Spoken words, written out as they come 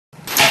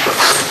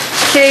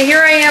Okay,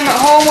 here I am at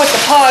home with the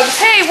pugs.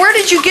 Hey, where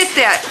did you get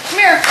that? Come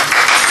here.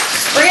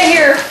 Bring it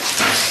here.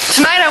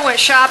 Tonight I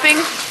went shopping,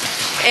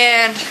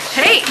 and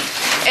hey,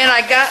 and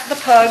I got the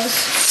pugs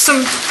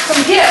some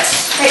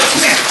gifts. Hey,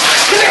 come here.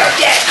 Come here,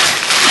 Dad.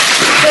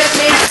 That's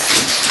me.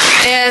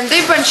 And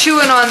they've been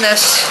chewing on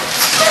this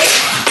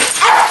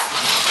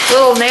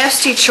little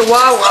nasty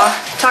Chihuahua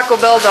Taco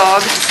Bell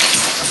dog.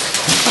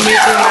 Let me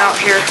zoom out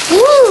here.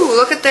 Woo!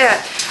 Look at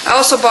that. I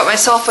also bought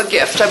myself a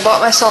gift. I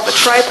bought myself a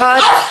tripod.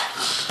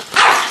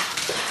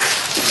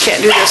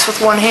 Can't do this with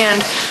one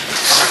hand.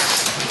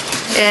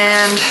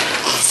 And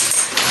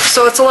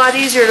so it's a lot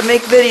easier to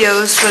make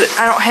videos, but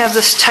I don't have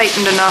this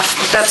tightened enough.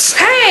 That's,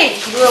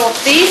 hey, you little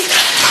thief.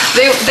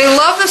 They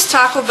love this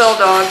Taco Bell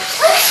dog.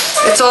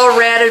 It's all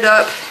ratted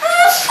up.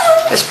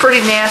 It's pretty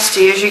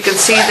nasty. As you can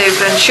see, they've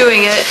been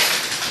chewing it.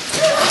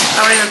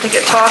 I don't even think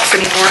it talks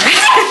anymore.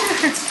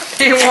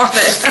 They want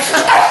it.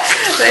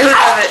 They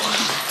love it.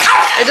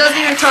 It doesn't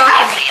even talk.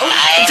 Oh,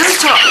 it does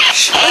talk.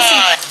 Shh, listen.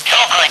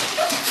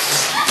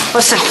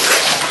 Listen.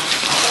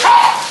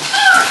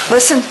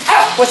 Listen.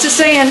 What's it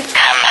saying?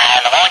 Come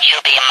on, won't you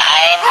be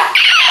mine?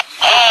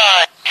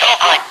 Oh,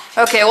 chocolate.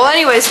 Okay, well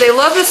anyways, they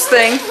love this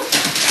thing.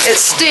 It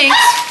stinks.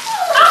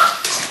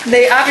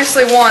 They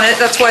obviously want it.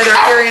 That's why they're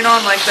carrying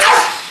on like this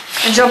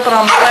and jumping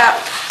on my lap.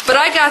 But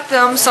I got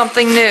them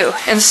something new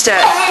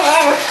instead.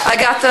 I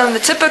got them the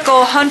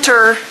typical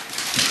hunter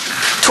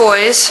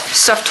toys,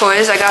 stuffed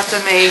toys. I got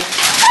them a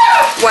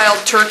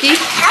wild turkey.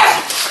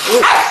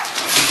 Ooh.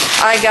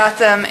 I got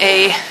them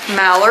a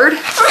mallard.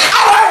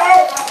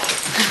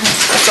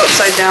 It's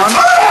upside down.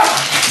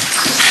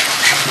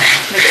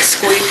 Make it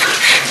squeak.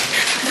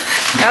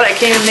 God, I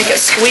can't even make it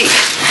squeak.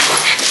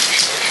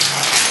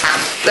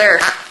 There.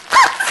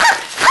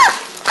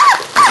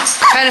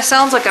 Kind of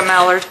sounds like a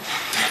mallard.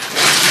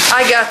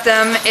 I got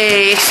them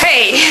a,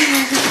 hey,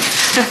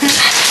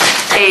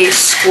 a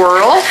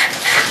squirrel.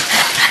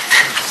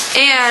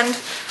 And,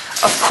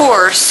 of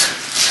course,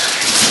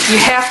 you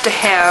have to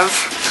have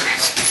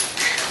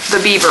the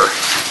beaver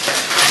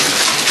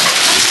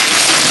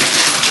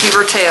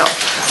tail.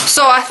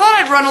 So I thought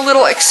I'd run a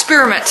little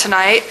experiment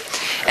tonight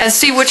and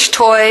see which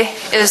toy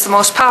is the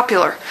most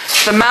popular.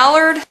 The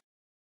mallard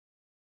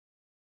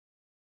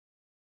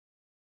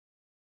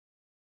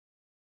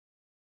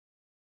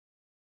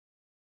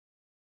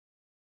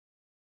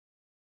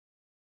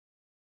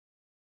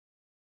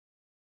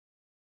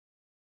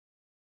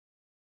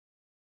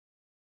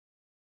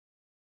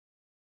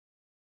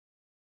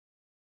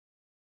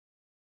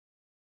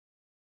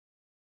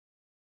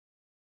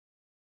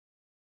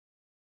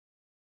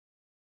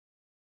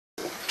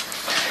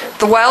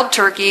the wild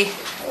turkey,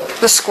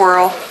 the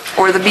squirrel,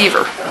 or the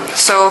beaver.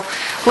 So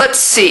let's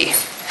see.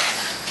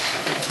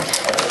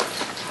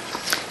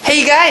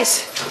 Hey you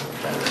guys,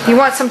 you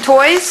want some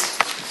toys?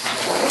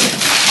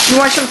 You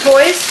want some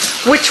toys?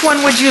 Which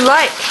one would you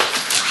like?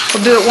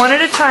 We'll do it one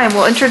at a time.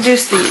 We'll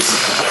introduce these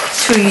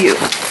to you.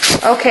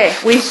 Okay,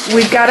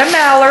 we've got a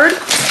mallard.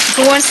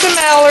 Who wants the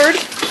mallard?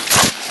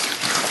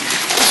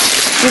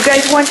 You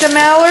guys want the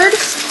mallard?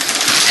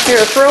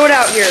 Here, throw it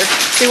out here.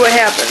 See what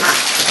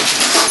happens.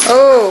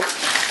 Oh,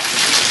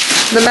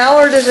 the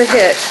mallard is a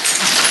hit.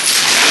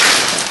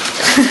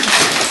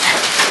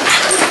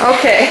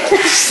 Okay,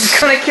 she's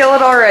gonna kill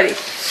it already.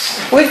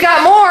 We've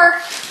got more.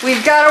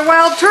 We've got a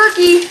wild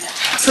turkey.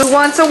 Who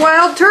wants a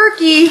wild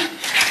turkey?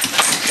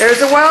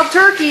 There's a wild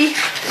turkey.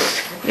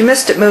 You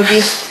missed it,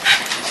 Moogie.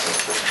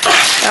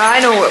 I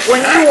know what one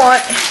you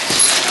want.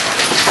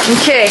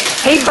 Okay,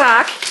 hey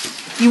Bach,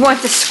 you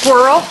want the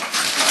squirrel?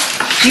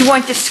 You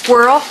want the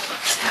squirrel?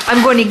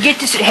 I'm going to get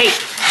this. Hey,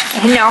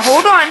 now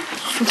hold on.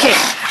 Okay,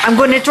 I'm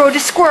going to throw the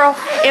squirrel,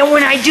 and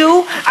when I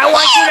do, I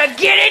want you to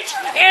get it,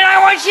 and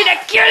I want you to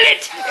kill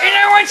it, and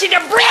I want you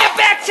to bring it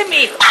back to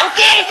me.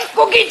 Okay?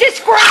 Go get the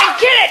squirrel and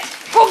kill it.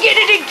 Go get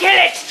it and kill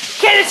it.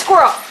 Kill the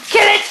squirrel.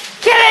 Kill it.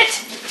 Kill it.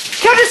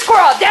 Kill the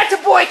squirrel. That's a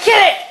boy. Kill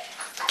it.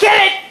 Kill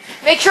it.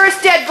 Make sure it's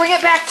dead. Bring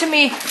it back to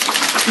me.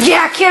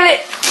 Yeah, kill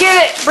it. Kill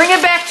it. Bring it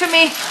back to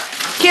me.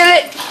 Kill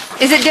it.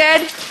 Is it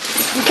dead?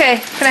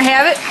 Okay, can I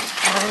have it?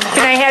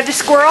 Can I have the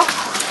squirrel?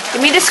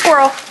 Give me the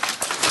squirrel.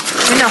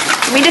 No,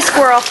 give me the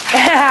squirrel.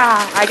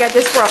 I got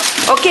the squirrel.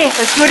 Okay,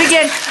 let's do it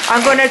again.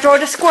 I'm going to throw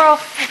the squirrel,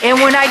 and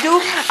when I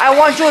do, I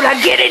want you to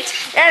get it,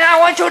 and I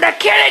want you to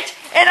kill it,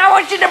 and I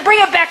want you to bring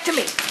it back to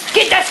me.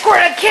 Get that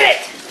squirrel and kill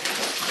it.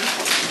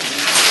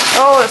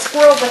 Oh, the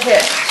squirrel's a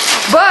hit.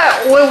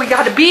 But, well, we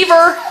got a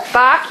beaver.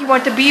 Bach, you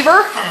want the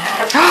beaver?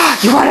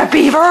 You want a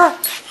beaver?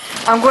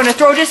 I'm going to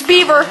throw this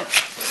beaver.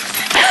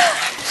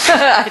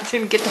 I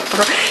didn't get to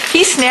throw.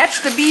 He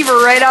snatched the beaver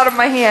right out of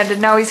my hand,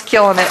 and now he's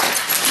killing it.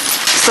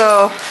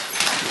 So,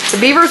 the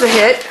beaver's a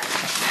hit.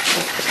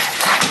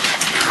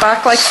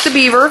 Bach likes the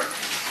beaver.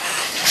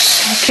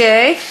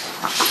 Okay.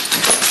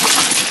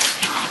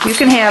 You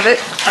can have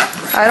it.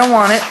 I don't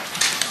want it.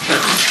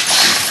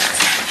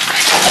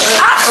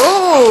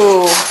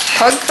 Oh,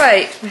 pug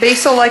fight.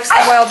 Basil likes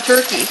the wild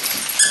turkey.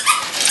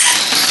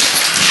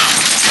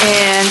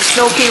 And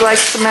Snooky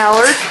likes the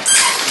mallard.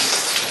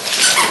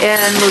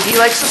 And Moogie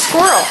likes the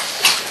squirrel.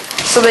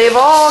 So they've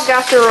all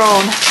got their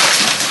own.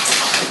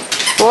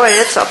 Boy,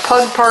 it's a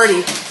pug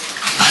party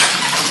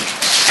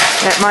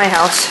at my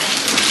house.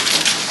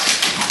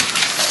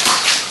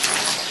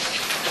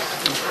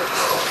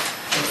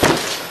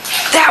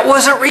 That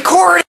wasn't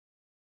recorded.